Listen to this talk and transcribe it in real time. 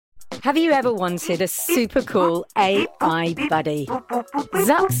Have you ever wanted a super cool AI buddy?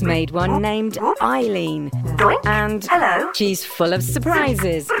 Zuck's made one named Eileen. And she's full of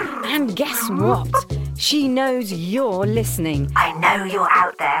surprises. And guess what? She knows you're listening. I know you're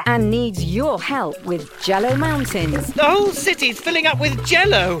out there. And needs your help with Jello Mountains. The whole city's filling up with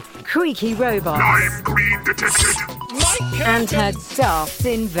Jello. Creaky robots. I'm green detected. And her daft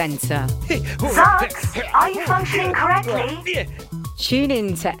inventor. Zucks, are you functioning correctly? Tune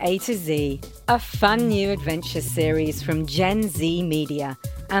in to A to Z, a fun new adventure series from Gen Z Media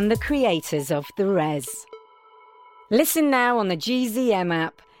and the creators of The Res. Listen now on the GZM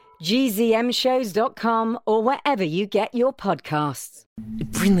app, gzmshows.com, or wherever you get your podcasts.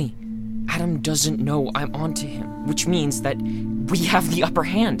 Brinley, Adam doesn't know I'm onto him, which means that we have the upper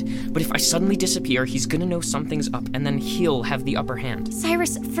hand. But if I suddenly disappear, he's gonna know something's up, and then he'll have the upper hand.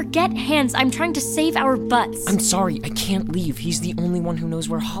 Cyrus, forget hands. I'm trying to save our butts. I'm sorry, I can't leave. He's the only one who knows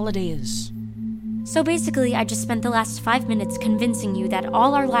where Holiday is. So basically, I just spent the last 5 minutes convincing you that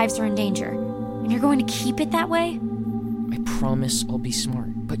all our lives are in danger. And you're going to keep it that way? I promise I'll be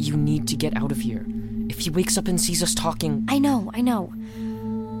smart, but you need to get out of here. If he wakes up and sees us talking... I know.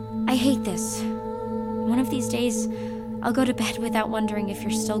 I hate this. One of these days, I'll go to bed without wondering if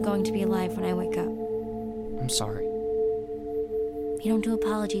you're still going to be alive when I wake up. I'm sorry. We don't do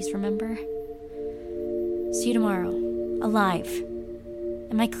apologies, remember? See you tomorrow. Alive.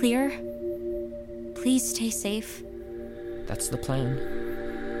 Am I clear? Please stay safe. That's the plan.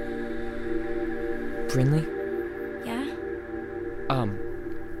 Brinley? Yeah?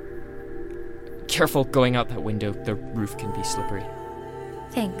 Careful going out that window. The roof can be slippery.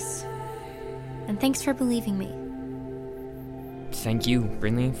 Thanks. And thanks for believing me. Thank you,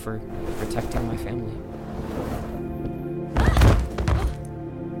 Brinley, for protecting my family.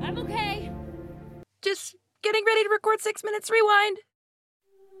 I'm okay. Just getting ready to record 6 Minutes Rewind.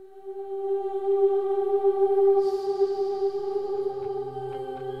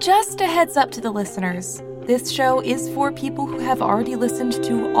 Just a heads up to the listeners. This show is for people who have already listened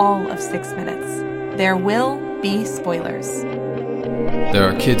to all of 6 Minutes. There will be spoilers. There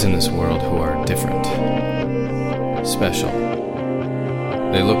are kids in this world who are different. Special.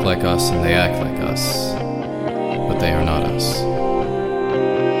 They look like us and they act like us, but they are not us.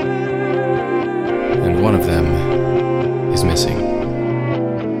 And one of them is missing.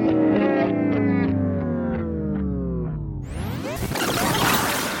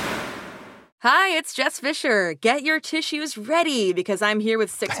 Hi, it's Jess Fisher. Get your tissues ready because I'm here with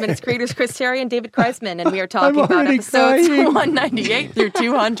 6 Minutes creators Chris Terry and David Kreisman, and we are talking about episodes 198 through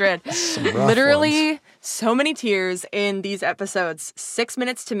 200. Literally, so many tears in these episodes. 6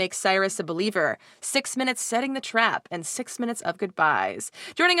 minutes to make Cyrus a believer, 6 minutes setting the trap, and 6 minutes of goodbyes.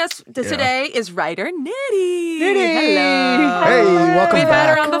 Joining us today is writer Nitty. Hello. Hey, welcome We've back.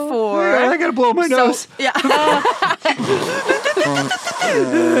 had her on before. Yeah, I gotta blow my nose. Yeah.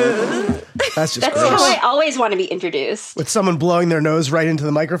 That's just That's gross. how I always want to be introduced. With someone blowing their nose right into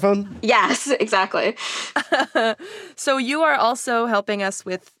the microphone? Yes, exactly. So you are also helping us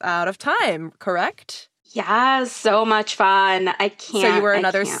with Out of Time, correct? Yeah, so much fun. I can't. So you were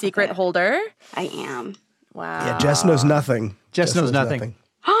another secret holder? I am. Wow. Yeah, Jess knows nothing. Jess knows nothing.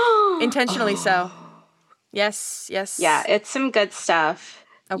 Intentionally so. Yes. Yeah, it's some good stuff.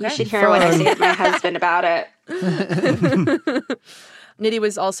 Okay. You should hear what I say to my husband about it. Nitty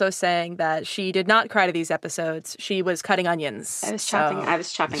was also saying that she did not cry to these episodes. She was cutting onions. I was chopping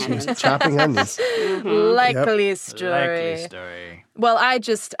onions. Chopping onions. Likely story. Well, I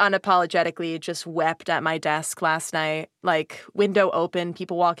just unapologetically just wept at my desk last night. Like, window open,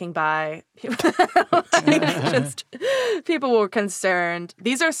 people walking by. People were concerned.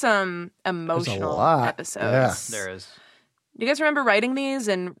 These are some emotional episodes. Yeah. There is. Do you guys remember writing these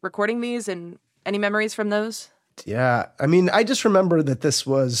and recording these, and any memories from those? Yeah. I mean, I just remember that this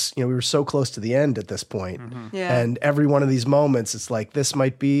was, we were so close to the end at this point. Mm-hmm. Yeah. And every one of these moments, it's like, this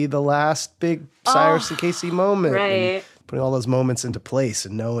might be the last big Cyrus and Casey moment. Right. And putting all those moments into place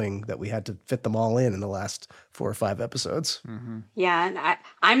and knowing that we had to fit them all in the last 4 or 5 episodes. Mm-hmm. Yeah, and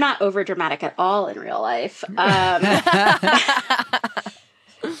I'm not overdramatic at all in real life.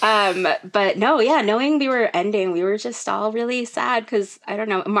 But no, yeah, knowing we were ending, we were just all really sad because, I don't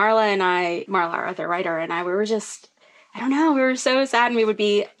know, Marla, our other writer, and I, we were just, I don't know, we were so sad, and we would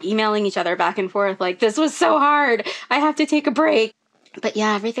be emailing each other back and forth like, this was so hard, I have to take a break. But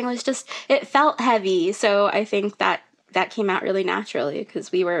yeah, everything was just, it felt heavy, so I think that came out really naturally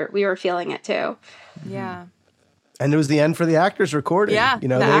because we were feeling it too. Yeah. And it was the end for the actors recording. Yeah,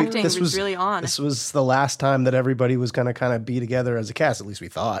 the acting was really on. This was the last time that everybody was going to kind of be together as a cast, at least we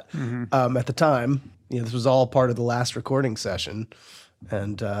thought. At the time, this was all part of the last recording session.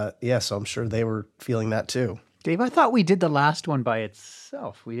 And so I'm sure they were feeling that too. Dave, I thought we did the last one by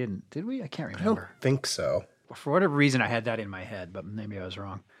itself. We didn't, did we? I can't remember. I don't think so. For whatever reason, I had that in my head, but maybe I was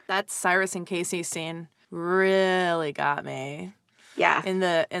wrong. That Cyrus and Casey scene really got me. Yeah. In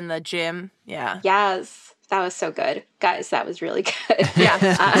the gym. Yeah. Yes. That was so good. Guys, that was really good. Yeah.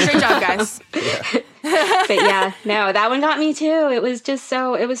 Great job, guys. But yeah, no, that one got me too. It was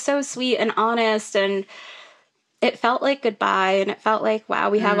so sweet and honest, and it felt like goodbye, and it felt like, wow,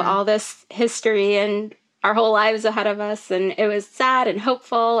 we have all this history and our whole lives ahead of us, and it was sad and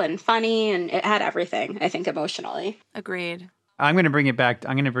hopeful and funny, and it had everything, I think, emotionally. Agreed. I'm going to bring it back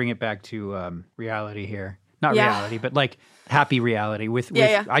to reality here. Not reality, but like happy reality.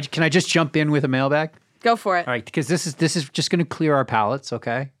 Can I just jump in with a mailbag? Go for it. All right, because this is just going to clear our palates,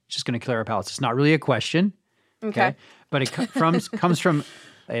 okay? Just going to clear our palates. It's not really a question, okay? But it comes from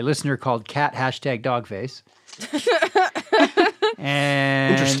a listener called Cat #Dogface.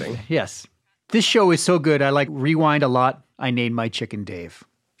 And interesting. Yes. This show is so good, I like rewind a lot. I named my chicken Dave.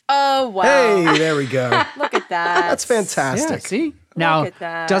 Oh, wow. Hey, there we go. Look at that. That's fantastic. Yeah, see? Now, at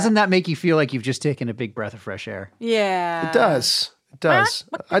that. doesn't that make you feel like you've just taken a big breath of fresh air? Yeah. It does. It does.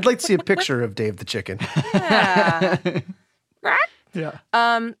 I'd like to see a picture of Dave the chicken. Yeah. Yeah.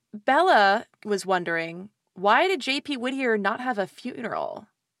 Bella was wondering, why did J.P. Whittier not have a funeral?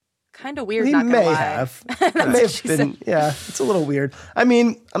 Kind of weird, He not gonna may lie. have. It may have been. Yeah, it's a little weird. I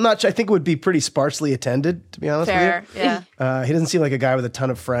mean, I'm not sure. I think it would be pretty sparsely attended, to be honest Fair, with you. yeah. He doesn't seem like a guy with a ton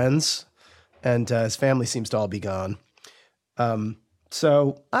of friends, and his family seems to all be gone.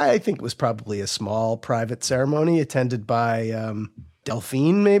 So I think it was probably a small private ceremony attended by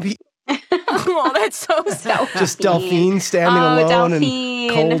Delphine, maybe. Oh, that's so sad. Just Delphine standing alone Delphine.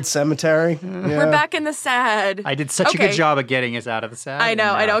 in cold cemetery. Yeah. We're back in the sad. I did such a good job of getting us out of the sad. I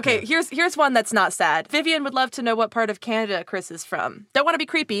know. Okay, here's one that's not sad. Vivian would love to know what part of Canada Chris is from. Don't want to be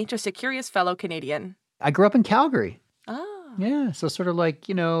creepy, just a curious fellow Canadian. I grew up in Calgary. Oh. Yeah, so sort of like,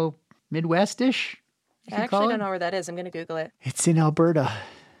 Midwest-ish. I actually don't know where that is. I'm going to Google it. It's in Alberta.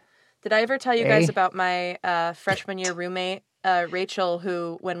 Did I ever tell you guys about my freshman year roommate, Rachel,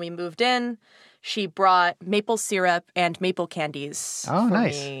 who, when we moved in, she brought maple syrup and maple candies Oh, for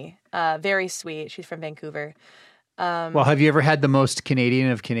nice. me. Very sweet. She's from Vancouver. Well, have you ever had the most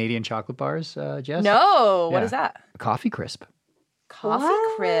Canadian of Canadian chocolate bars, Jess? No. What Yeah. is that? Coffee Crisp.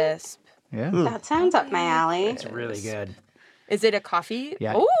 Coffee Crisp. Yeah. That sounds up my alley. It's really good. Is it a coffee?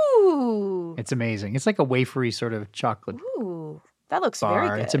 Yeah. Ooh. It's amazing. It's like a wafery sort of chocolate Ooh. That looks bar.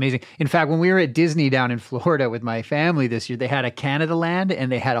 very good. It's amazing. In fact, when we were at Disney down in Florida with my family this year, they had a Canada Land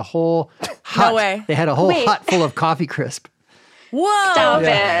and they had a whole hut. No way. They had a whole hut full of Coffee Crisp. Whoa. Stop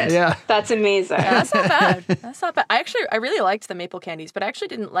Yeah. it. Yeah. That's amazing. Yeah, that's not bad. That's not bad. I really liked the maple candies, but I actually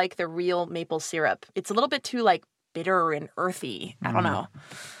didn't like the real maple syrup. It's a little bit too bitter and earthy. I don't know.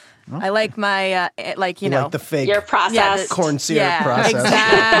 I like my You like the fake Your process. corn syrup process.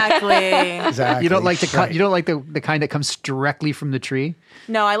 Exactly. Exactly. You don't like Right. you don't like the kind that comes directly from the tree?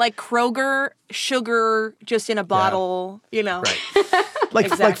 No, I like Kroger sugar just in a bottle. Right. Like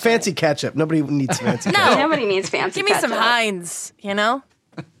Exactly. fancy ketchup. Nobody needs fancy No. ketchup. Nobody needs fancy Give me some ketchup. Heinz.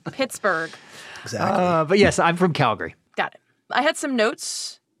 Pittsburgh. Exactly. But yes, I'm from Calgary. Got it. I had some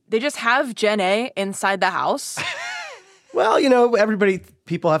notes. They just have Jen A inside the house. Well,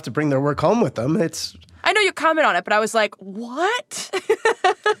 people have to bring their work home with them. I know you comment on it, but I was like, what?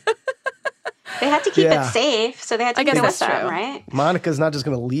 They had to keep Yeah. it safe, so they had to I keep guess it with that's them, true. right? Monica's not just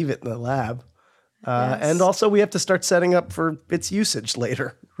going to leave it in the lab. And also, we have to start setting up for its usage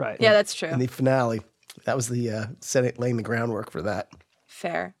later Right. Yeah, that's true. in the finale. That was the laying the groundwork for that.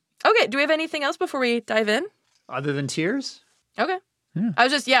 Fair. Okay, do we have anything else before we dive in? Other than tears? Okay. I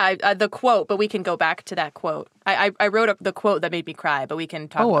was just, the quote, but we can go back to that quote. I wrote the quote that made me cry, but we can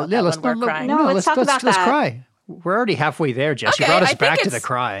talk about that let's when we're crying. let's talk about let's that. cry. We're already halfway there, Jess. Okay, You brought I us think back to it's- the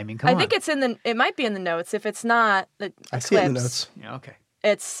cry. I mean, come I on. think it might be in the notes. If it's not, I see it in the clips. notes. Yeah, okay.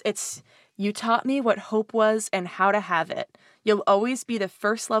 It's you taught me what hope was and how to have it. You'll always be the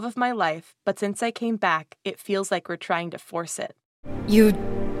first love of my life, but since I came back, it feels like we're trying to force it. You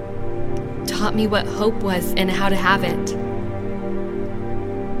taught me what hope was and how to have it.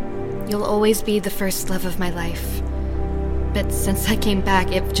 You'll always be the first love of my life. But since I came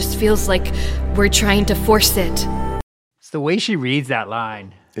back, it just feels like we're trying to force it. It's the way she reads that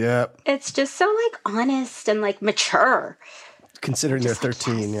line. Yeah. It's just so honest and mature. Considering they're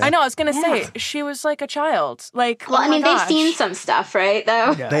 13. Yeah. I know, I was going to say, she was like a child. Well, oh my they've gosh. seen some stuff, right,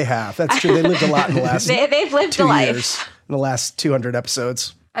 though? Yeah. They have. That's true. They lived a lot in the last They've lived 2 a life. years. In the last 200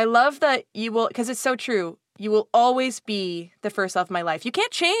 episodes. I love that you will, because it's so true. You will always be the first love of my life. You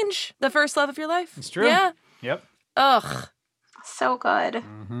can't change the first love of your life. It's true. Yeah. Yep. Ugh. So good.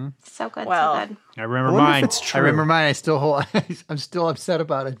 Mm-hmm. So good. Well, so good. I remember wonder if mine. it's I true. remember mine. I'm still upset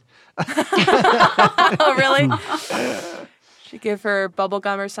about it. Oh, really? She give her bubble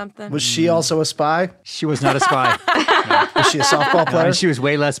gum or something? Was she also a spy? She was not a spy. Was she a softball player? No, she was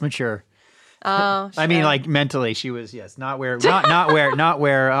way less mature. Oh, I mean, sure. like mentally, she was not where.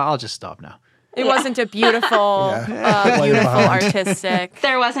 I'll just stop now. It wasn't a beautiful, Yeah. beautiful Behind. artistic.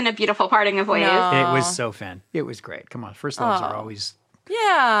 There wasn't a beautiful parting of ways. No. It was so fun. It was great. Come on, first loves are always Yeah.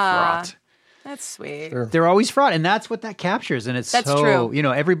 fraught. That's sweet. They're always fraught, and that's what that captures. And it's That's so true. you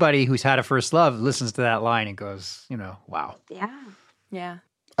know, everybody who's had a first love listens to that line and goes, you know, wow. Yeah. Yeah.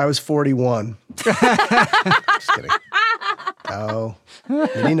 I was 41. Just kidding. Oh,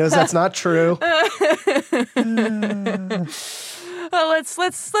 he knows that's not true. Well, let's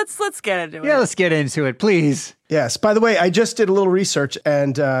get into it. Yeah, let's get into it, please. Yes. By the way, I just did a little research,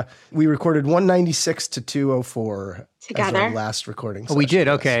 and we recorded 196 to 204 Together? as our last recording. Oh, we session, did.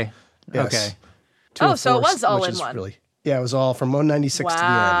 yes. Okay. Yes. Okay. Oh, so it 204, was all which in is one. Really, yeah, it was all from 196 to the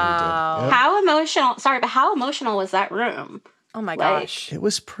end. We did. Yep. How emotional? Sorry, but how emotional was that room? Oh my Like- gosh. It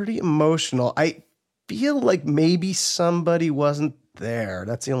was pretty emotional. I feel like maybe somebody wasn't there.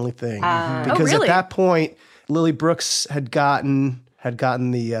 That's the only thing. Because really? at that point, Lily Brooks had gotten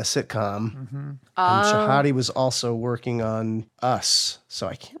the sitcom, and Shahadi was also working on Us. So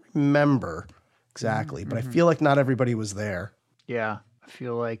I can't remember exactly, but I feel like not everybody was there. Yeah, I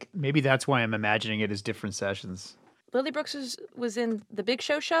feel like maybe that's why I'm imagining it as different sessions. Lily Brooks was in the Big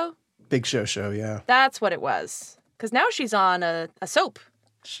Show? Big show, yeah. That's what it was. Because now she's on a soap.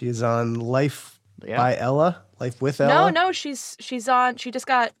 She is on Life Yeah. by Ella, Life with Ella. No, she's on. She just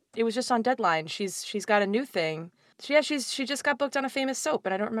got. It was just on Deadline. She's got a new thing. She just got booked on a famous soap,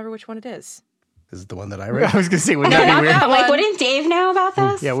 but I don't remember which one it is. Is it the one that I read? I was gonna say, wouldn't that be weird? Like, wouldn't Dave know about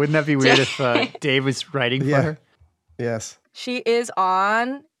this? Yeah, wouldn't that be weird if Dave was writing for Yeah. her? Yes. She is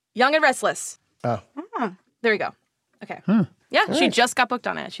on Young and Restless. Oh. There you go. Okay. Yeah, she just got booked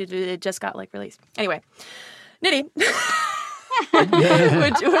on it. It just got like released. Anyway, Nitty,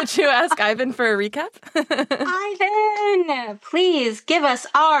 would you ask Ivan for a recap? Ivan, please give us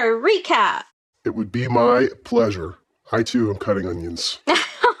our recap. It would be my pleasure. I too am cutting onions.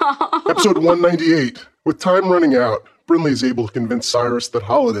 Episode 198. With time running out, Brinley is able to convince Cyrus that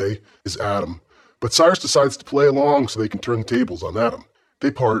Holiday is Adam. But Cyrus decides to play along so they can turn the tables on Adam.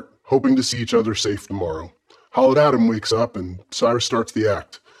 They part, hoping to see each other safe tomorrow. Holiday Adam wakes up and Cyrus starts the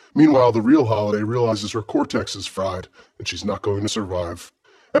act. Meanwhile, the real Holiday realizes her cortex is fried and she's not going to survive.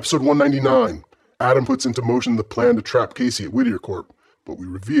 Episode 199. Adam puts into motion the plan to trap Casey at Whittier Corp, but we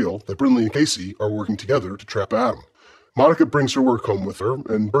reveal that Brinley and Casey are working together to trap Adam. Monica brings her work home with her,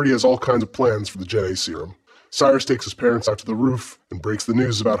 and Bertie has all kinds of plans for the Gen A serum. Cyrus takes his parents out to the roof and breaks the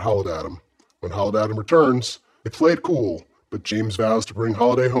news about Holiday Adam. When Holiday Adam returns, they play it cool, but James vows to bring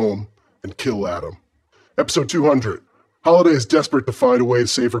Holiday home and kill Adam. Episode 200. Holiday is desperate to find a way to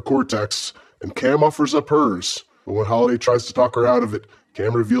save her cortex, and Cam offers up hers. But when Holiday tries to talk her out of it,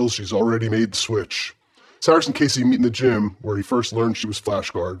 Cam reveals she's already made the switch. Cyrus and Casey meet in the gym, where he first learned she was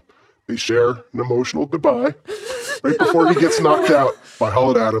Flashguard. They share an emotional goodbye, right before he gets knocked out by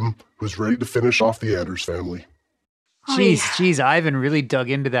Holiday Adam, who's ready to finish off the Anders family. Jeez, Ivan really dug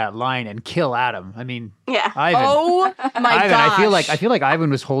into that line and kill Adam. I mean, Yeah. Ivan. Oh my Ivan, gosh! I feel like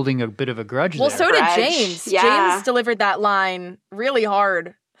Ivan was holding a bit of a grudge Well, there. so did Grudge. James. Yeah. James delivered that line really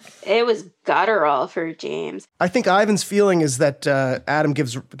hard. It was guttural for James. I think Ivan's feeling is that Adam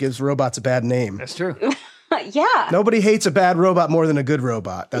gives robots a bad name. That's true. Yeah. Nobody hates a bad robot more than a good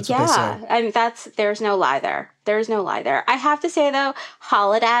robot. That's what they say. I mean, there's no lie there. There's no lie there. I have to say though,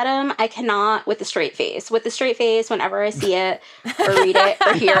 Holiday Adam, I cannot with the straight face. With the straight face, whenever I see it or read it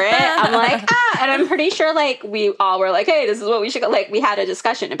or hear it, I'm like, and I'm pretty sure like we all were like, hey, this is what we should go. Like we had a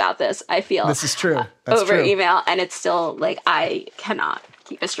discussion about this, I feel. This is true. That's over true. email, and it's still like I cannot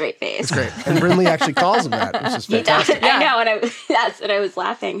keep a straight face. It's great. And Brinley actually calls him that, which is fantastic. I know, and I was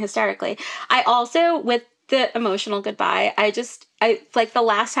laughing hysterically. I also, with the emotional goodbye, I like the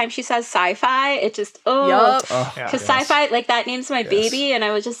last time she says sci-fi, it just Yup. because sci-fi, like that name's my baby, and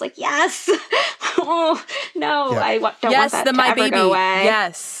I was just like, yes. Oh no, Yeah. I don't want Yes, that the to my ever baby. go away.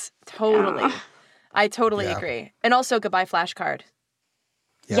 Yes, totally. Yeah. I totally agree. And also goodbye flashcard.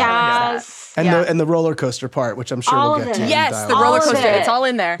 Yes. And the roller coaster part, which I'm sure All we'll of get to. it. in Yes, dialogue. the roller All of coaster. it. It's all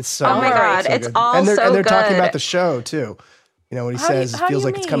in there. It's so Oh my good. God, So it's good. all and they're, so and they're talking good. about the show too. You know, when he says how it do feels you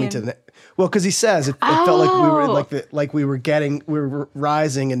like it's coming to mean? the well, because he says it felt like we were Oh. we were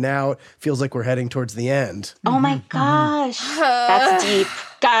rising, and now it feels like we're heading towards the end. Oh my gosh, that's deep,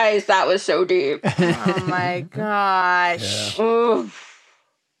 guys. That was so deep. Oh my gosh. Ooh.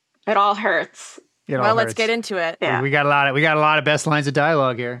 It all hurts. It all Well, let's hurts. get into it. Yeah. We got a lot of best lines of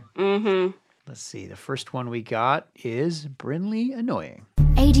dialogue here. Mm-hmm. Let's see. The first one we got is Brinley annoying.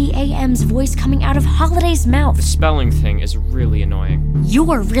 ADAM's voice coming out of Holiday's mouth. The spelling thing is really annoying.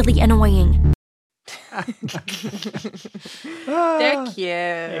 You're really annoying. They're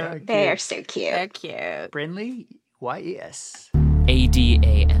cute. They are so cute. They're cute. Brinley, YES.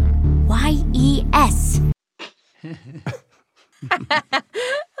 ADAM. YES. I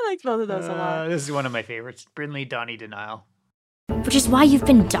like both of those a lot. This is one of my favorites. Brinley, Donnie Denial. Which is why you've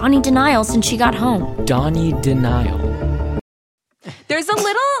been Donnie Denial since she got home. Donnie Denial. There's a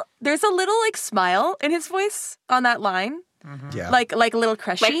little like smile in his voice on that line. Yeah. Like a little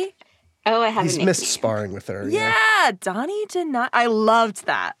crushy. Oh, I haven't. He's missed sparring with her. Yeah, Donnie Denial. I loved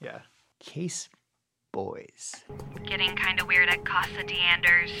that. Yeah. Case Boys. Getting kind of weird at Casa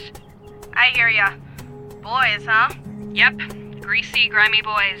Deanders. I hear ya. Boys, huh? Yep. Greasy, grimy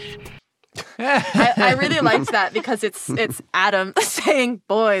boys. I really liked that because it's Adam saying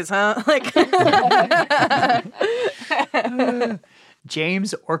boys, huh? Like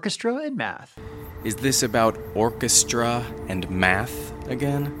James, Orchestra and Math. Is this about orchestra and math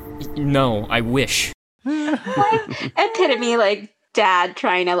again? No, I wish. Epitome, like, dad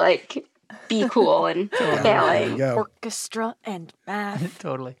trying to, like, be cool and failing. Orchestra and math.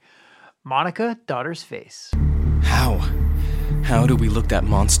 Totally. Monica, Daughter's Face. How do we look that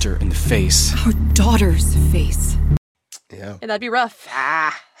monster in the face? Our daughter's face. Yeah. And that'd be rough.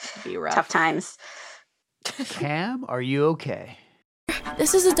 That'd be rough. Tough times. Cam, are you okay?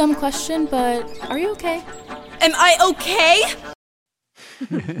 This is a dumb question, but are you okay? Am I okay?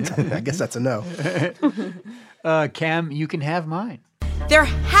 I guess that's a no. Cam, you can have mine. There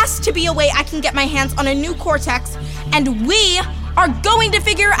has to be a way I can get my hands on a new Cortex, and we are going to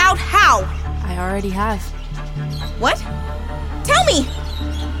figure out how. I already have. What? Tell me!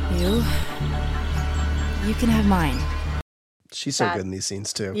 You can have mine. She's so good in these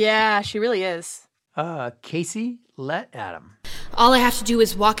scenes, too. Yeah, she really is. Casey, let Adam. All I have to do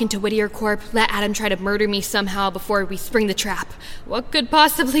is walk into Whittier Corp, let Adam try to murder me somehow before we spring the trap. What could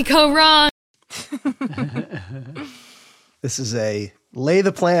possibly go wrong? This is a lay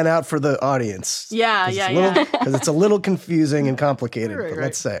the plan out for the audience. Yeah. Because it's a little confusing and complicated, but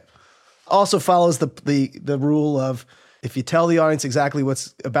let's say it. Also follows the rule of if you tell the audience exactly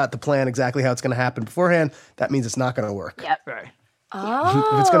what's about the plan, exactly how it's going to happen beforehand, that means it's not going to work. Yep. Right.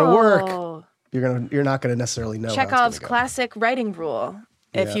 Oh. If it's going to work, you're not going to necessarily know. Chekhov's classic writing rule.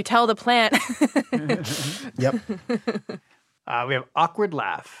 If you tell the plan. Yep. We have awkward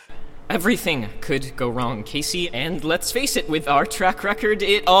laugh. Everything could go wrong, Casey, and let's face it, with our track record,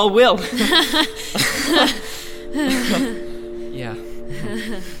 it all will. Yeah.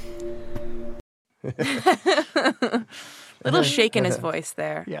 Little shake in his voice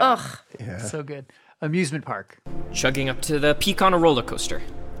there. Yeah. Ugh. Yeah. So good. Amusement park. Chugging up to the peak on a roller coaster.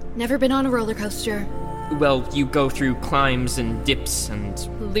 Never been on a roller coaster. Well, you go through climbs and dips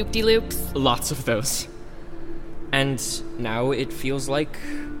and... Loop-de-loops. Lots of those. And now it feels like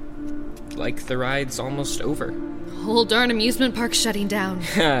the ride's almost over. Whole darn amusement park shutting down.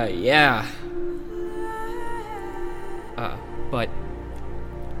 Yeah. But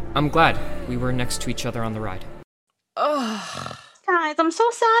I'm glad we were next to each other on the ride. Ugh. Guys, I'm so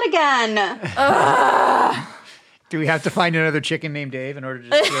sad again. Do we have to find another chicken named Dave in order to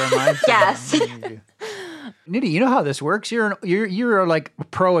just clear our minds? Yes. Nitty, you know how this works. You're like a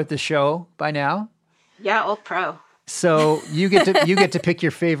pro at the show by now. Yeah, old pro. So you get to pick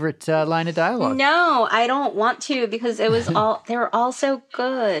your favorite line of dialogue. No, I don't want to because it was all they were all so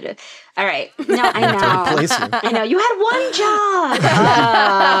good. All right, no, I know. I know you had one job.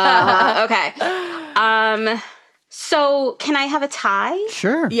 Okay. So can I have a tie?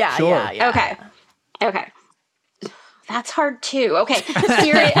 Sure. Yeah. Okay. That's hard too. Okay.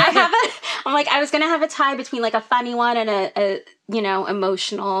 Serious. I was gonna have a tie between like a funny one and a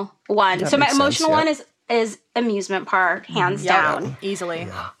emotional one. That so my makes emotional sense, one is amusement park, hands down. Easily.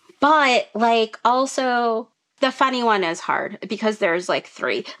 Yeah. But like also the funny one is hard because there's like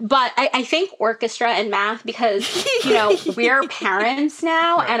 3. But I think orchestra and math because, we're parents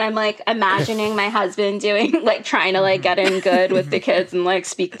now and I'm like imagining my husband doing like trying to like get in good with the kids and like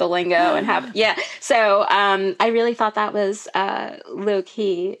speak the lingo and have, So I really thought that was low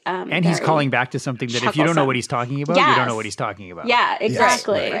key. And he's calling back to something that if you don't know what he's talking about, you don't know what he's talking about. Yeah,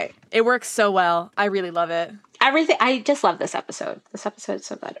 exactly. Yes, right. It works so well. I really love it. Everything. I just love this episode. This episode's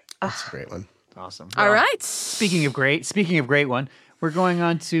so good. That's a great one. Awesome. All right. Speaking of great one, We're going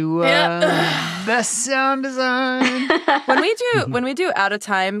on to best sound design. When we do out of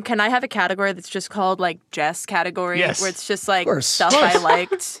time, can I have a category that's just called like Jess category, Yes. where it's just like Of course. stuff Of course. I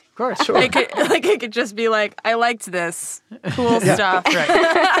liked? Of course, sure. It could just be like, I liked this cool stuff.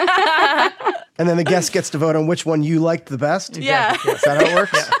 And then the guest gets to vote on which one you liked the best? Yeah. Is that how it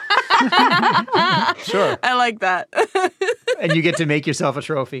works? Sure. I like that. And you get to make yourself a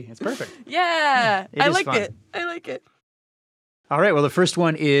trophy. It's perfect. Yeah. It I is like fun. it. I like it. All right, well, the first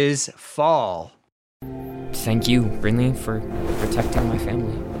one is fall. Thank you, Brinley, for protecting my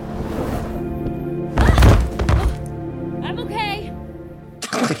family. I'm okay.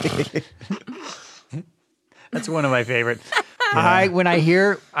 That's one of my favorite.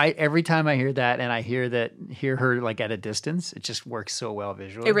 Every time I hear that and I hear her like at a distance, it just works so well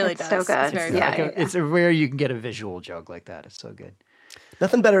visually. It really It's does. so good. It's very Yeah. good. It's rare you can get a visual joke like that. It's so good.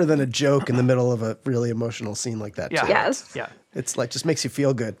 Nothing better than a joke in the middle of a really emotional scene like that. Yeah. Too. Yes. Yeah. It's like, just makes you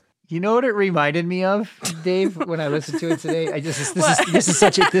feel good. You know what it reminded me of, Dave, when I listened to it today? This is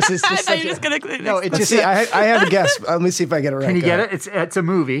such a. I thought you were just gonna. No, it Let's just. see, I have a guess. Let me see if I get it right. Can you Go get ahead. it? It's a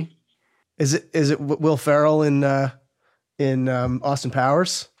movie. Is it Will Ferrell in Austin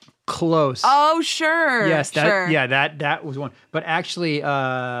Powers? Close. Oh, sure. Yes, sure. that was one. But actually,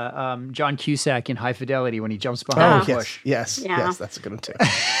 John Cusack in High Fidelity when he jumps behind the bush. Yes, Yeah. yes, that's a good one too.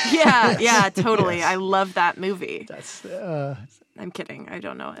 Yeah, totally. I love that movie. That's. I'm kidding. I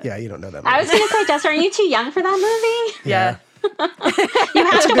don't know it. Yeah, you don't know that movie. I was going to say, Jess, are you too young for that movie? Yeah. You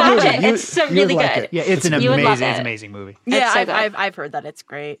have to watch it. You- It's so you would really like good. it. Yeah, it's an You would love amazing, it's it. an amazing movie. Yeah, It's so good. I've heard that it's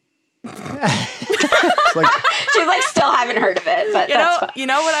great. It's like, She's like, still haven't heard of it, but that's fine. You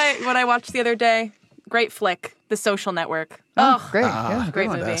know what I watched the other day? Great flick, The Social Network. Oh, great. Yeah, great good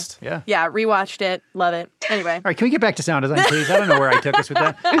one. movie. best. Yeah. Yeah, rewatched it. Love it. Anyway. All right, can we get back to sound design, please? I don't know where I took us with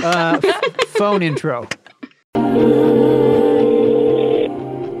that. Phone intro.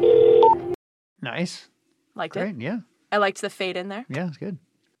 Nice. Liked Great. it. Yeah. I liked the fade in there. Yeah, it's good.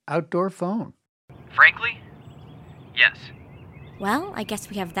 Outdoor phone. Frankly, yes. Well, I guess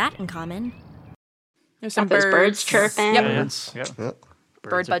we have that in common. There's some Got those birds birds chirping. Yep. Yeah. Yep.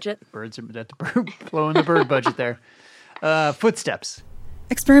 Bird budget. Birds are that's blowing the bird budget there. Footsteps.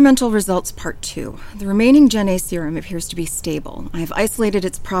 Experimental results part 2. The remaining Gen A serum appears to be stable. I have isolated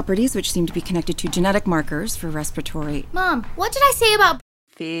its properties, which seem to be connected to genetic markers for respiratory. Mom, what did I say about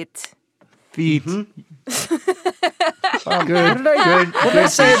Feet. Feet. Good. Good. What did I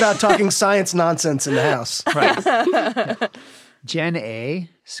say about talking science nonsense in the house? Right. Gen A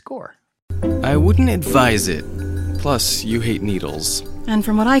score. I wouldn't advise it. Plus, you hate needles. And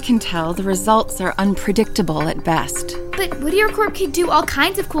from what I can tell, the results are unpredictable at best. But Whittier Corp could do all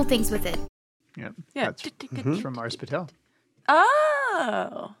kinds of cool things with it. Yep. Yeah. That's from Mars Patel.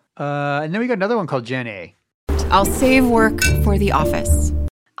 Oh. And then we got another one called Gen A. I'll save work for the office.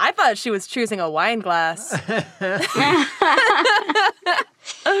 I thought she was choosing a wine glass.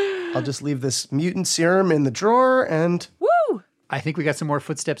 I'll just leave this mutant serum in the drawer and... Woo! I think we got some more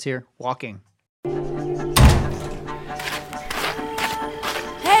footsteps here. Walking.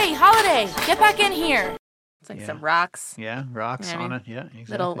 Hey, Holiday, get back in here. It's like some rocks. Yeah, rocks You know what I on mean? it. Yeah,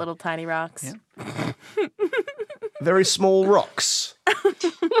 exactly. Little tiny rocks. Yeah. Very small rocks.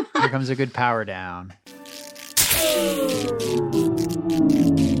 Here comes a good power down.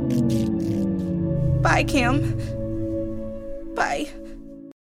 Bye, Cam. Bye.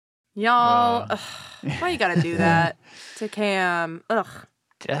 Y'all, ugh, why you gotta do that to Cam? Ugh.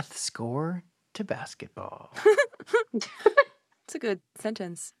 Death score to basketball. It's a good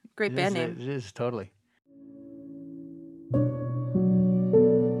sentence. Great band name. It is, totally.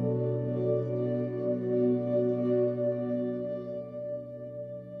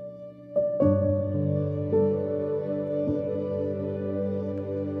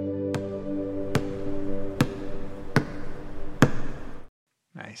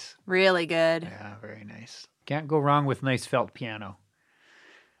 Nice. Really good. Yeah, very nice. Can't go wrong with nice felt piano.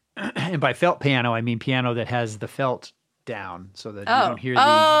 And by felt piano, I mean piano that has the felt down, so that you don't hear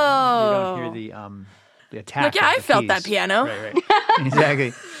the attack. Look, yeah, of I the felt that keys. piano. Right.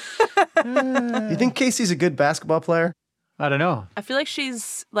 Exactly. You think Casey's a good basketball player? I don't know. I feel like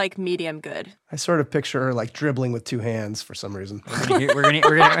she's like medium good. I sort of picture her like dribbling with two hands for some reason. We're gonna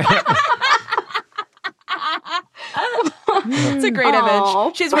It's a great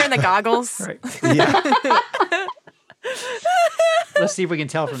image. She's wearing the goggles. Right. Yeah. Let's see if we can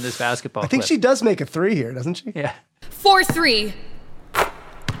tell from this basketball. I think clip. she does make a three here, doesn't she? Yeah. 4-3.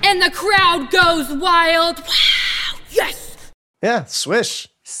 And the crowd goes wild. Wow. Yes. Yeah, swish.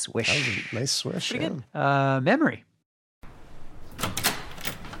 Swish. That was a nice swish. Pretty Yeah. good. Memory.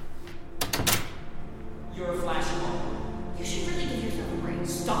 You're a flashball. You should really give your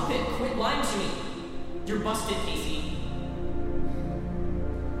Stop it! Quit lying to me! You're busted, Casey.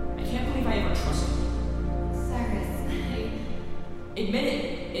 I can't believe I ever trusted you. Cyrus, Admit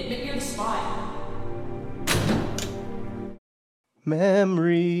it! Admit you're the spy.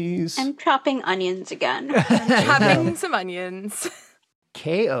 Memories. I'm chopping onions again. Chopping some onions.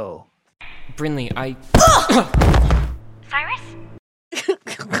 KO. Brinley, I... Cyrus?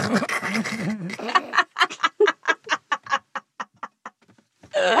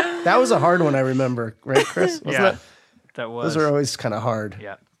 That was a hard one, I remember. Right, Chris? Wasn't Yeah, it? that was. Those are always kind of hard.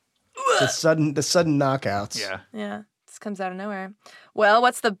 Yeah. The sudden knockouts. Yeah. This comes out of nowhere. Well,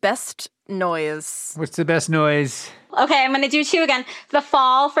 what's the best noise? What's the best noise? Okay, I'm going to do 2 again. The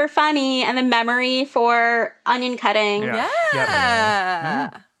fall for funny and the memory for onion cutting.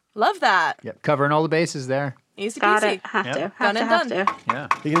 Yeah. Love that. Yep. Covering all the bases there. Easy Got peasy. it. Have Yep. to. Done and done. Yeah.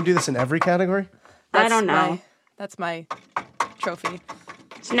 Are you going to do this in every category? I don't know. That's my trophy.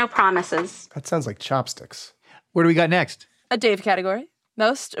 There's no promises. That sounds like chopsticks. What do we got next? A Dave category.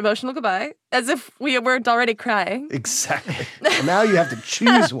 Most emotional goodbye. As if we weren't already crying. Exactly. And now you have to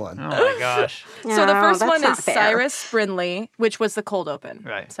choose one. Oh my gosh. So the first one that's is not fair. Cyrus Brinley, which was the cold open.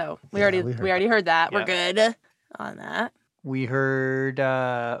 Right. So we already heard that. We're good on that. We heard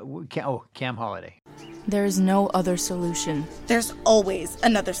Cam Holiday. There is no other solution. There's always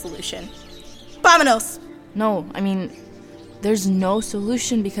another solution. Vamonos! No, I mean, there's no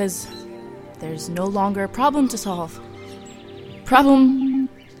solution because there's no longer a problem to solve. Problem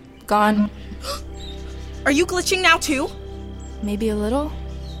gone. Are you glitching now too? Maybe a little.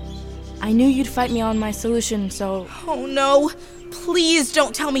 I knew you'd fight me on my solution, so... Oh no! Please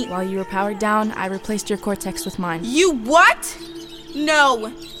don't tell me... While you were powered down, I replaced your cortex with mine. You what?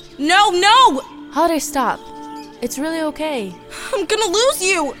 No! No! Holiday, stop. It's really okay. I'm gonna lose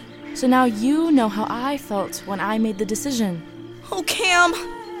you! So now you know how I felt when I made the decision. Oh, Cam!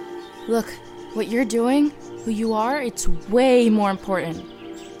 Look, what you're doing, who you are, it's way more important.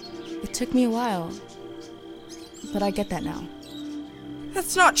 It took me a while, but I get that now.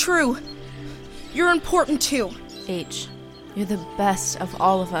 That's not true. You're important too. H, you're the best of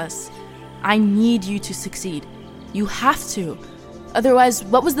all of us. I need you to succeed. You have to. Otherwise,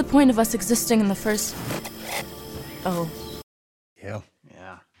 what was the point of us existing in the first... Oh. Yeah.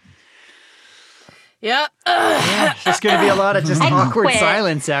 Yeah. There's going to be a lot of just I awkward quit.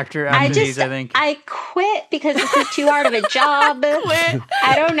 silence after these, I think. I quit because this is too hard of a job.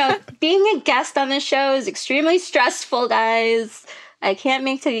 I don't know. Being a guest on this show is extremely stressful, guys. I can't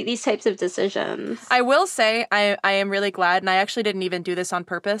make these types of decisions. I will say I am really glad, and I actually didn't even do this on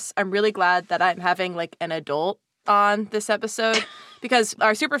purpose. I'm really glad that I'm having like an adult on this episode because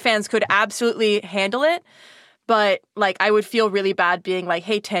our super fans could absolutely handle it, but like I would feel really bad being like,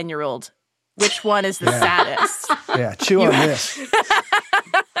 hey, 10-year-old, which one is the saddest? Yeah, chew on this.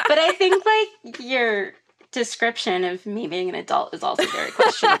 But I think like your description of me being an adult is also very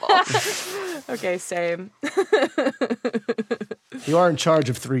questionable. Okay, same. You are in charge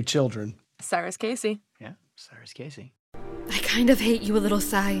of 3 children. Cyrus Casey. Yeah, Cyrus Casey. I kind of hate you a little,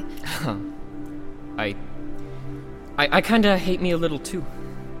 Cy. I kinda hate me a little too.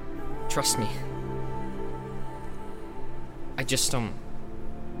 Trust me. I just,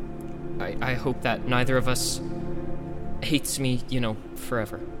 I hope that neither of us hates me,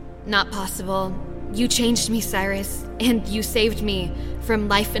 forever. Not possible. You changed me, Cyrus, and you saved me from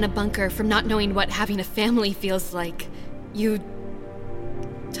life in a bunker, from not knowing what having a family feels like. You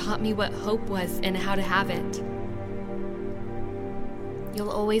taught me what hope was and how to have it.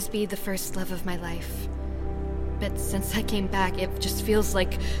 You'll always be the first love of my life. But since I came back, it just feels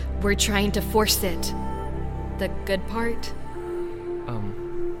like we're trying to force it. The good part?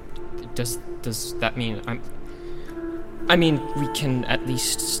 Does that mean I mean, we can at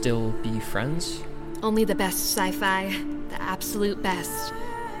least still be friends? Only the best sci-fi. The absolute best.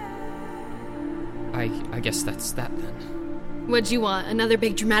 I guess that's that then. What'd you want? Another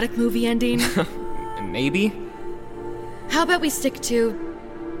big dramatic movie ending? Maybe? How about we stick to...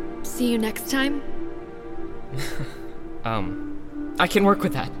 see you next time? I can work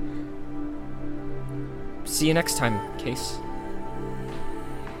with that. See you next time, Case.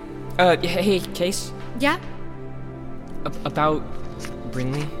 Hey, Case? Yeah? About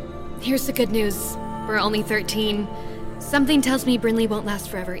Brinley? Here's the good news. We're only 13. Something tells me Brinley won't last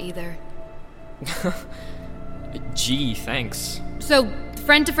forever either. Gee, thanks. So,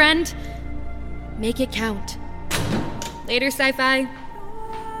 friend to friend, make it count. Later, sci-fi.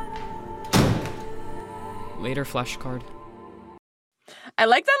 Later, flashcard. I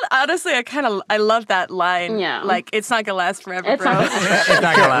like that. Honestly, I love that line. Yeah. Like, it's not gonna last forever, It's bro. not It's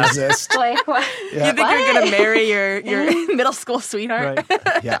not gonna last. Like, what? You think you're gonna marry your middle school sweetheart?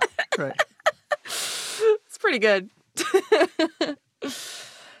 Right. Yeah. Right. It's pretty good.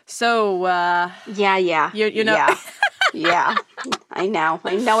 So, Yeah. you know. Yeah. Yeah. I know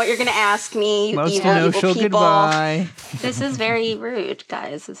what you're gonna ask me. You Most evil, no evil show people. goodbye. This is very rude,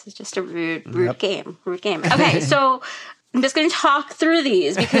 guys. This is just a rude game. Rude game. Okay, so I'm just going to talk through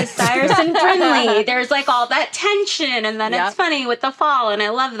these because Cyrus and Brinley, there's like all that tension, and then it's funny with the fall, and I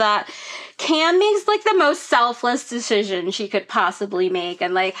love that. Cam makes like the most selfless decision she could possibly make,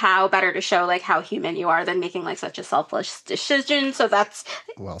 and like how better to show like how human you are than making like such a selfless decision. So that's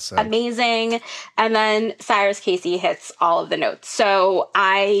well said. Amazing. And then Cyrus Casey hits all of the notes. So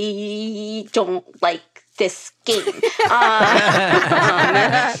I don't like this game.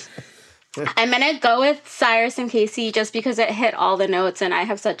 I'm gonna go with Cyrus and Casey just because it hit all the notes, and I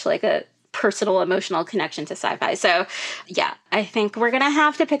have such like a personal emotional connection to sci-fi. So yeah, I think we're gonna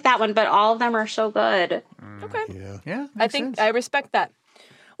have to pick that one, but all of them are so good. Okay. Yeah. I think I respect that.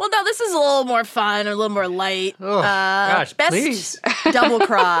 Well, now this is a little more fun, a little more light. Oh, gosh, best please. double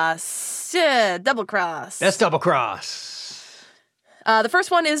cross. Yeah, double cross. That's double cross. The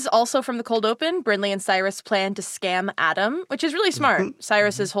first one is also from the cold open. Brinley and Cyrus plan to scam Adam, which is really smart.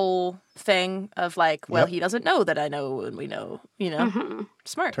 Cyrus's whole thing of like, well, he doesn't know that I know and we know, you know.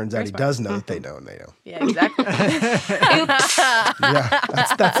 Smart. Turns out he does know that they know and they know. Yeah, exactly. Oops. Yeah,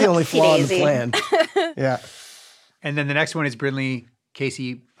 that's the only flaw in the plan. Yeah. And then the next one is Brinley,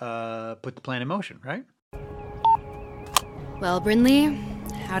 Casey put the plan in motion, right? Well, Brinley,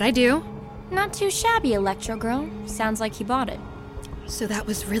 how'd I do? Not too shabby, Electro Girl. Sounds like he bought it. So that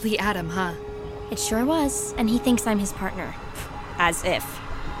was really Adam, huh? It sure was, and he thinks I'm his partner. As if.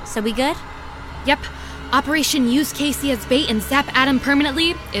 So we good? Yep. Operation Use Casey as bait and zap Adam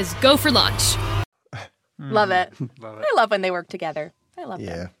permanently is go for launch. Love it. Love it. I love when they work together. I love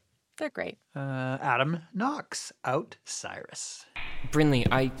Yeah. them. They're great. Adam knocks out Cyrus. Brinley,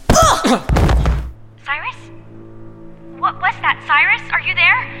 Cyrus? What was that, Cyrus? Are you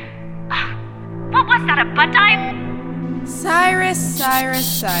there? What was that, a butt dive? Cyrus.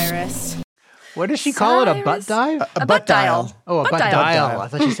 What does she call it? A butt dive? A butt dial. Oh, a butt dial. I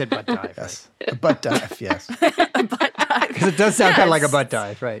thought she said butt dive. Yes. A butt dive, yes. Because it does sound kind of like a butt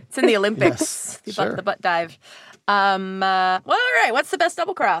dive, right? It's in the Olympics. Yes, The butt dive. Well, all right. What's the best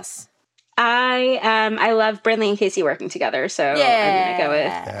double cross? I love Brinley and Casey working together, so I'm gonna go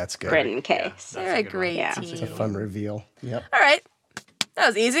with That's good. Bryn and Kay. They're a great team. It's a fun reveal. Yep. All right. That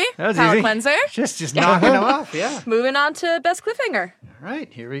was easy. That was Palate easy. cleanser. Just knocking them off, yeah. Moving on to best cliffhanger. All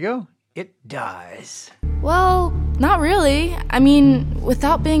right, here we go. It dies. Well, not really. I mean,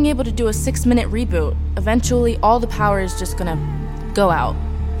 without being able to do a 6-minute reboot, eventually all the power is just gonna go out.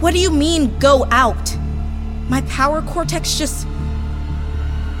 What do you mean, go out? My power cortex just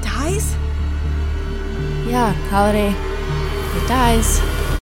dies? Yeah, Holiday. It dies.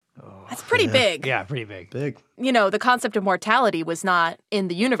 That's pretty big. Yeah, pretty big. Big. You know, the concept of mortality was not in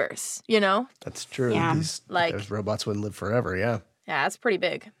the universe, you know? That's true. Yeah. Those robots wouldn't live forever, yeah. Yeah, that's pretty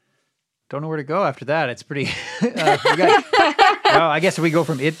big. Don't know where to go after that. It's pretty. Well, I guess we go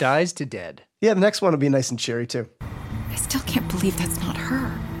from it dies to dead. Yeah, the next one will be nice and cheery, too. I still can't believe that's not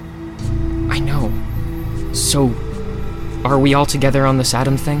her. I know. So, are we all together on this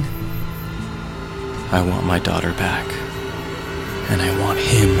Adam thing? I want my daughter back. And I want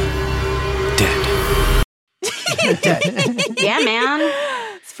him dead. Yeah, man.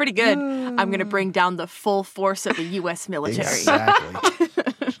 It's pretty good. I'm going to bring down the full force of the U.S. military. Exactly.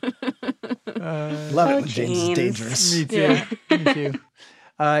 Love it when James is dangerous. Me too. Me too.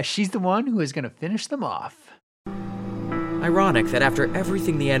 She's the one who is going to finish them off. Ironic that after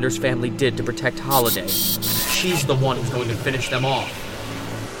everything the Anders family did to protect Holiday, she's the one who's going to finish them off.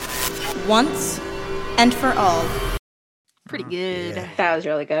 Once and for all. Pretty good. Yeah. That was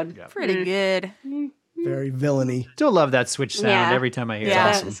really good. Pretty good. Very villainy. Still love that switch sound Yeah. every time I hear Yeah.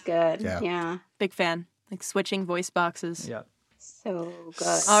 it. That was good. Yeah. Yeah. Big fan. Like switching voice boxes. Yeah. So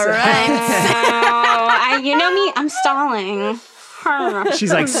good. All right. You know me, I'm stalling.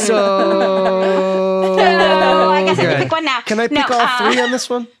 She's like, so. Oh, I guess I good. can pick one now. Can I pick all three on this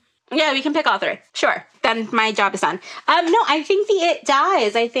one? Yeah, we can pick all three. Sure. Then my job is done. No, I think the it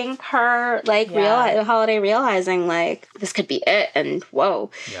dies. I think her Holiday realizing like this could be it, and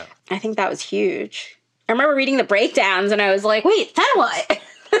whoa. Yeah. I think that was huge. I remember reading the breakdowns and I was like, wait, then what?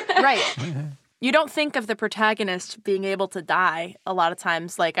 Right. You don't think of the protagonist being able to die a lot of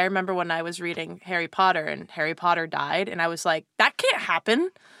times. Like, I remember when I was reading Harry Potter and Harry Potter died, and I was like, that can't happen.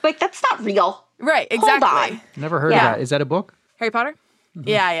 Like, that's not real. Right, exactly. Hold on. Never heard of that. Is that a book? Harry Potter?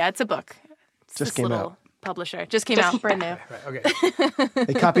 Yeah, it's a book. It's Just this came little out. Publisher. Just came out, brand new. Right, okay.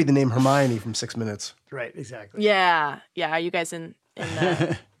 They copied the name Hermione from 6 Minutes. Right, exactly. Yeah. Are you guys in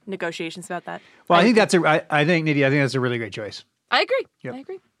negotiations about that? Well, I think Nidhi, I think that's a really great choice. I agree. Yep. I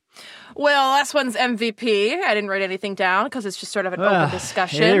agree. Well, last one's MVP. I didn't write anything down because it's just sort of an open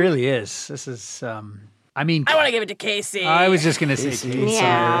discussion. It really is. This is, I mean... I want to give it to Casey. I was just going to say Casey.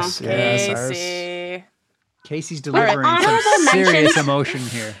 Cyrus. Casey. Casey's delivering some serious emotion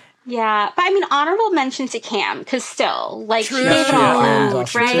here. Yeah, but I mean, honorable mention to Cam, because still, like, True. she gave it all Cam's up,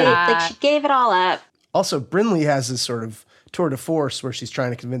 awesome right? too. Like, she gave it all up. Also, Brinley has this sort of tour de force where she's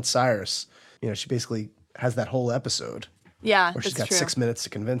trying to convince Cyrus. You know, she basically has that whole episode Yeah, where she's that's got true. 6 minutes to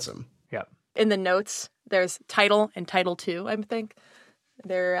convince him. Yep. In the notes, there's title and title 2, I think.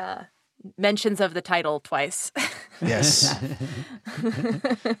 There are mentions of the title twice. Yes.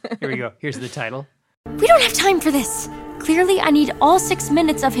 Here we go. Here's the title. We don't have time for this. Clearly, I need all 6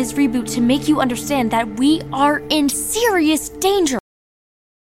 minutes of his reboot to make you understand that we are in serious danger.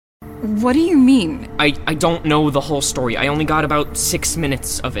 What do you mean? I don't know the whole story. I only got about 6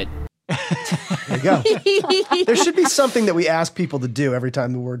 minutes of it. There you go. There should be something that we ask people to do every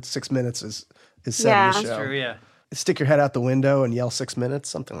time the word 6 minutes is said in the show. That's true, yeah. Stick your head out the window and yell 6 minutes,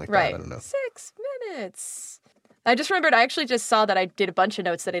 something like Right. that. I don't know. 6 minutes. I just remembered, I actually just saw that I did a bunch of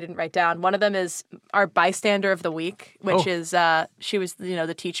notes that I didn't write down. One of them is our bystander of the week, which is, she was,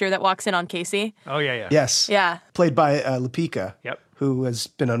 the teacher that walks in on Casey. Oh, yeah. Yes. Yeah. Played by Lupika. Yep. Who has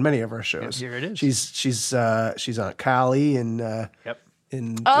been on many of our shows. Yep, here it is. She's Aunt Callie in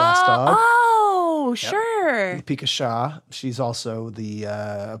Last Dog. Oh, sure. Lupika Shah. She's also the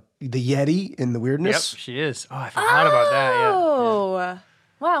Yeti in The Weirdness. Yep, she is. Oh, I forgot about that, yeah. Oh,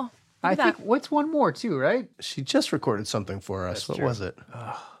 wow. I think, what's one more, too, right? She just recorded something for us. That's What true. was it?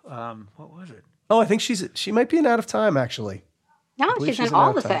 What was it? Oh, I think she might be in Out of Time, actually. No, believe she's she's in in all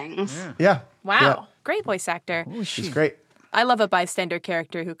Out the of Time. things. Yeah. Wow. Yeah. Great voice actor. She's great. I love a bystander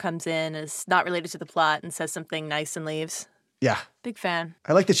character who comes in, is not related to the plot, and says something nice and leaves. Yeah. Big fan.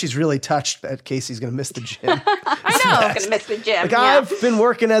 I like that she's really touched that Casey's going to miss the gym. I know. I'm going to miss the gym. Like, yeah. I've been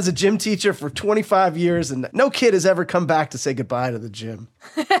working as a gym teacher for 25 years, and no kid has ever come back to say goodbye to the gym.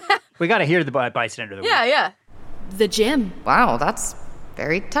 We got to hear the bystander of the week. Yeah. The gym. Wow, that's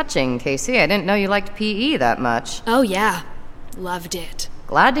very touching, Casey. I didn't know you liked PE that much. Oh, yeah. Loved it.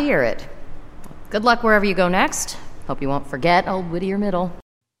 Glad to hear it. Good luck wherever you go next. Hope you won't forget old Whittier Middle.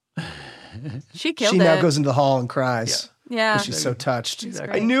 She killed She it. now goes into the hall and cries. Yeah. She's so touched.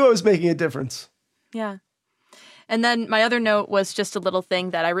 Exactly. I knew I was making a difference. Yeah. And then my other note was just a little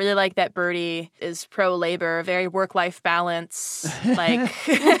thing that I really like that Birdie is pro-labor, very work-life balance. Like,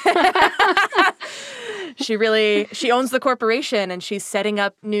 she owns the corporation and she's setting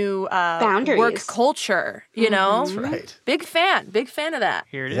up new Boundaries. work culture, you know? That's right. Big fan of that.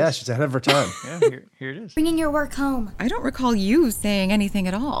 Here it is. Yeah, she's ahead of her time. Yeah, here it is. Bringing your work home. I don't recall you saying anything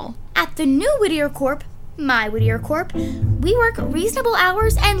at all. At the new Whittier Corp, my Whittier Corp, we work reasonable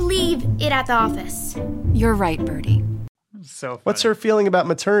hours and leave it at the office. You're right, Birdie. So funny. What's her feeling about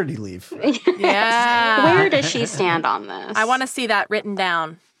maternity leave? Yeah. Where does she stand on this? I want to see that written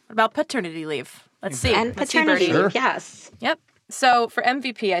down. What about paternity leave? Let's see. And Let's see, paternity Birdie. leave, yes. Yep. So for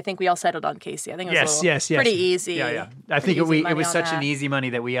MVP, I think we all settled on Casey. I think it was Yes. pretty easy. Yeah. I think Pretty easy it was money such on an that. easy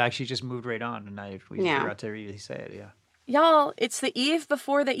money that we actually just moved right on, and we Yeah. forgot to really say it. Yeah. Y'all, it's the eve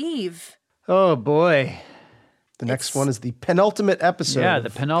before the eve. Oh boy. The next one is the penultimate episode. Yeah, the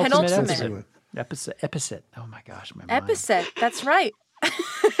penultimate Penultimate. episode. Oh my gosh, my mind. Episode. That's right.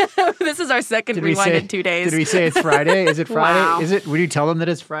 This is our second Did we rewind say in 2 days. Did we say it's Friday? Is it Friday? Wow. Is it? Would you tell them that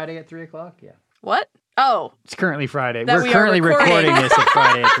it's Friday at 3:00? Yeah. What? Oh. It's currently Friday. That We're we are currently recording this at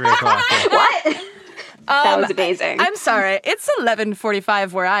Friday at 3:00. Yeah. What? That was amazing. I'm sorry. It's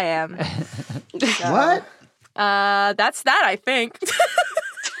 11:45 where I am. What? That's that, I think.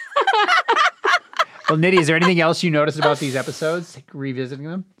 Well, Nidhi, is there anything else you noticed about these episodes, revisiting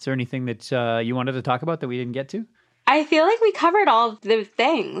them? Is there anything that you wanted to talk about that we didn't get to? I feel like we covered all of the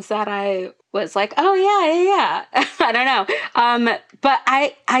things that I was like, oh, yeah. I don't know. But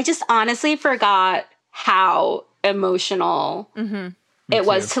I just honestly forgot how emotional it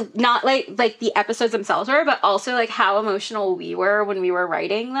was to not like the episodes themselves were, but also like how emotional we were when we were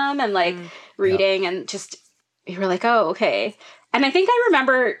writing them and like reading and just we were like, oh, okay. And I think I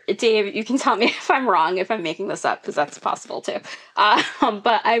remember, Dave, you can tell me if I'm wrong, if I'm making this up, because that's possible too.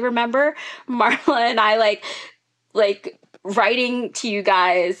 But I remember Marla and I like writing to you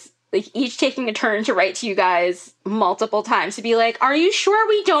guys, like each taking a turn to write to you guys multiple times to be like, are you sure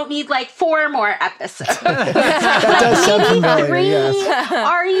we don't need like 4 more episodes? That does sound familiar, 3? yes.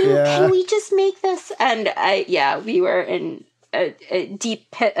 Are you, Yeah. can we just make this? And we were in a deep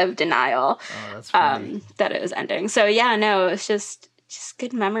pit of denial that it was ending. So yeah, no, it was just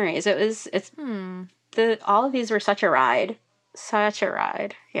good memories. All of these were such a ride. Such a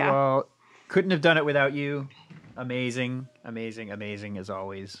ride. Yeah. Well, couldn't have done it without you. Amazing as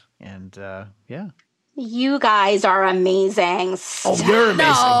always. And yeah. You guys are amazing. Oh, you're amazing.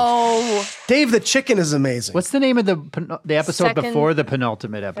 No. Dave the Chicken is amazing. What's the name of the episode before the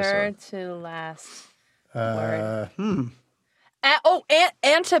penultimate episode? Third to last.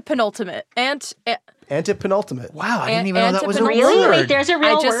 Antepenultimate. Antepenultimate. Wow, I didn't even know that was a Really? word. Wait, there's a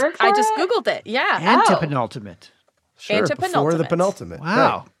real word for I just it? Googled it. Yeah. Antepenultimate. Sure, before the penultimate.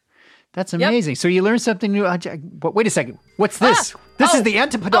 Wow. Right. That's amazing. So you learned something new. But wait a second. What's this? This is the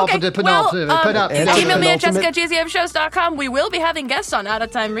antepenultimate. Email me at jessica@gzmshows.com. We will be having guests on Out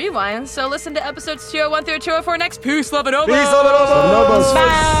of Time Rewind, so listen to episodes 201 through 204 next. Peace, love, and obos. Peace, love, and obos.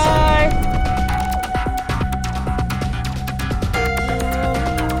 Bye.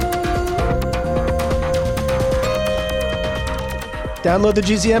 Download the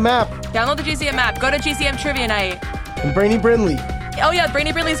GZM app. Download the GZM app. Go to GZM Trivia Night. And Brainy Brinley. Oh yeah,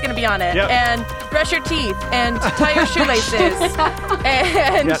 Brainy Brinley's going to be on it. Yep. And brush your teeth and tie your shoelaces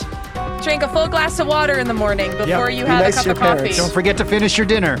and drink a full glass of water in the morning before you have a cup of coffee. Don't forget to finish your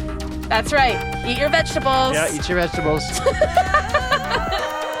dinner. That's right. Eat your vegetables. Yeah, eat your vegetables.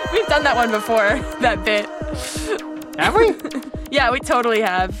 We've done that one before, that bit. Have we? Yeah, we totally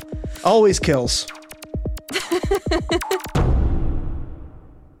have. Always kills.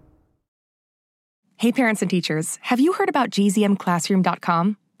 Hey, parents and teachers, have you heard about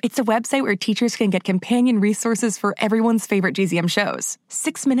gzmclassroom.com? It's a website where teachers can get companion resources for everyone's favorite GZM shows.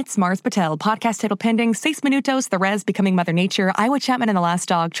 6 Minutes, Mars Patel, Podcast Title Pending, 6 Minutos, The Res, Becoming Mother Nature, Iowa Chapman and the Last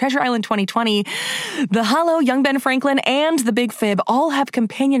Dog, Treasure Island 2020, The Hollow, Young Ben Franklin, and The Big Fib all have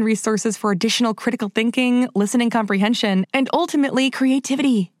companion resources for additional critical thinking, listening comprehension, and ultimately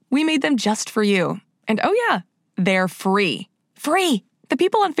creativity. We made them just for you. And oh yeah, they're free. Free! The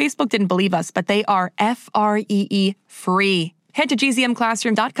people on Facebook didn't believe us, but they are free. Head to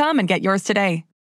gzmclassroom.com and get yours today.